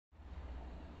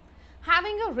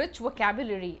Having a rich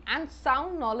vocabulary and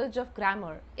sound knowledge of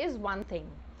grammar is one thing,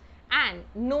 and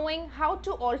knowing how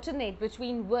to alternate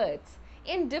between words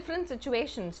in different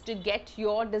situations to get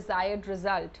your desired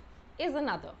result is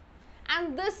another.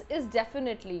 And this is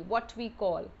definitely what we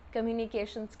call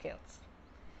communication skills.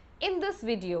 In this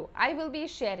video, I will be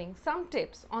sharing some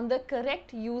tips on the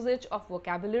correct usage of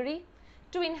vocabulary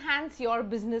to enhance your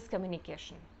business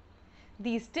communication.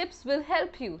 These tips will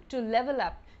help you to level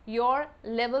up your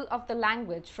level of the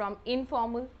language from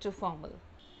informal to formal.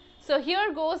 So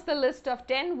here goes the list of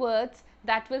 10 words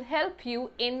that will help you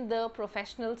in the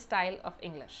professional style of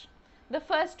English. The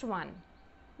first one,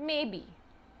 maybe.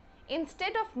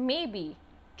 Instead of maybe,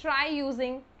 try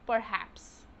using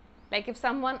perhaps. Like if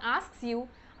someone asks you,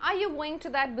 are you going to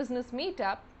that business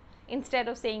meetup? Instead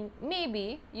of saying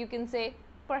maybe, you can say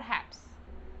perhaps.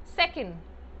 Second,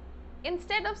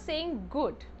 instead of saying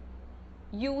good,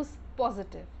 use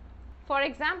positive. For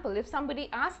example, if somebody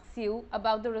asks you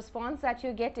about the response that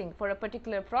you're getting for a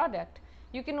particular product,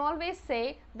 you can always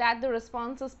say that the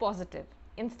response is positive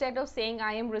instead of saying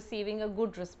I am receiving a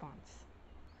good response.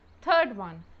 Third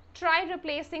one, try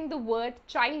replacing the word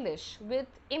childish with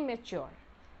immature.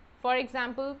 For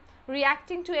example,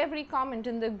 reacting to every comment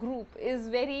in the group is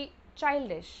very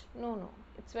childish. No,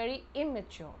 it's very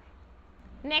immature.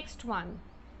 Next one,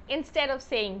 instead of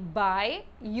saying buy,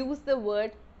 use the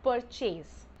word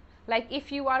purchase. Like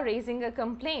if you are raising a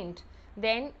complaint,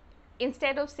 then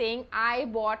instead of saying I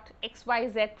bought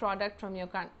XYZ product from your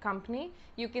company,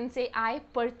 you can say I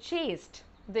purchased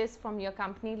this from your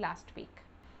company last week.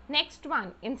 Next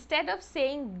one, instead of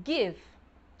saying give,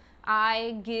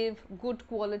 I give good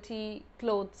quality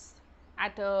clothes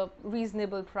at a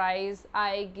reasonable price,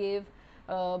 I give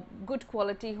good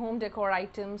quality home decor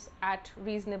items at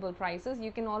reasonable prices.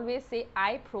 You can always say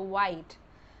I provide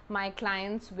my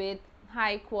clients with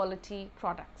high quality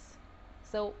products.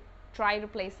 So try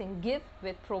replacing give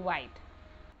with provide.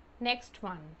 Next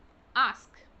one, ask.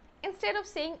 Instead of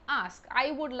saying ask,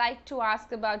 I would like to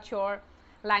ask about your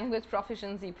language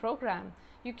proficiency program,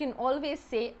 you can always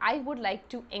say I would like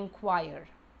to inquire.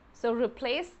 So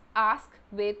replace ask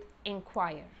with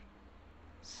inquire.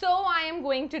 So I am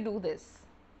going to do this.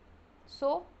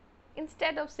 So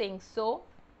instead of saying so,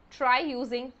 try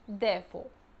using therefore.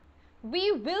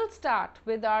 We will start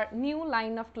with our new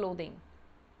line of clothing.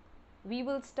 We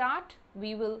will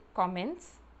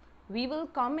commence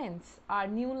our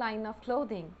new line of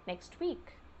clothing next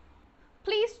week.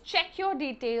 Please check your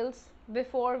details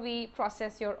before we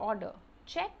process your order.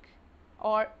 Check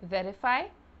or verify.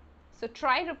 So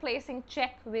try replacing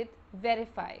check with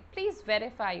verify. Please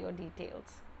verify your details.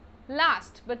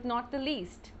 Last but not the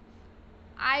least,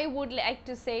 I would like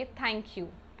to say thank you.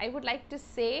 I would like to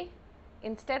say,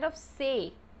 instead of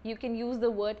say, you can use the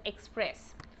word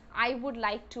express. I would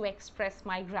like to express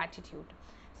my gratitude.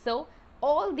 So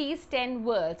all these 10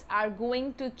 words are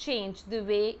going to change the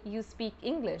way you speak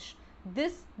English.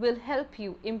 This will help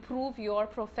you improve your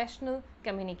professional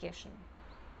communication.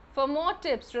 For more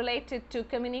tips related to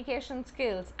communication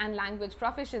skills and language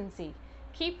proficiency,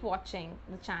 keep watching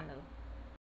the channel.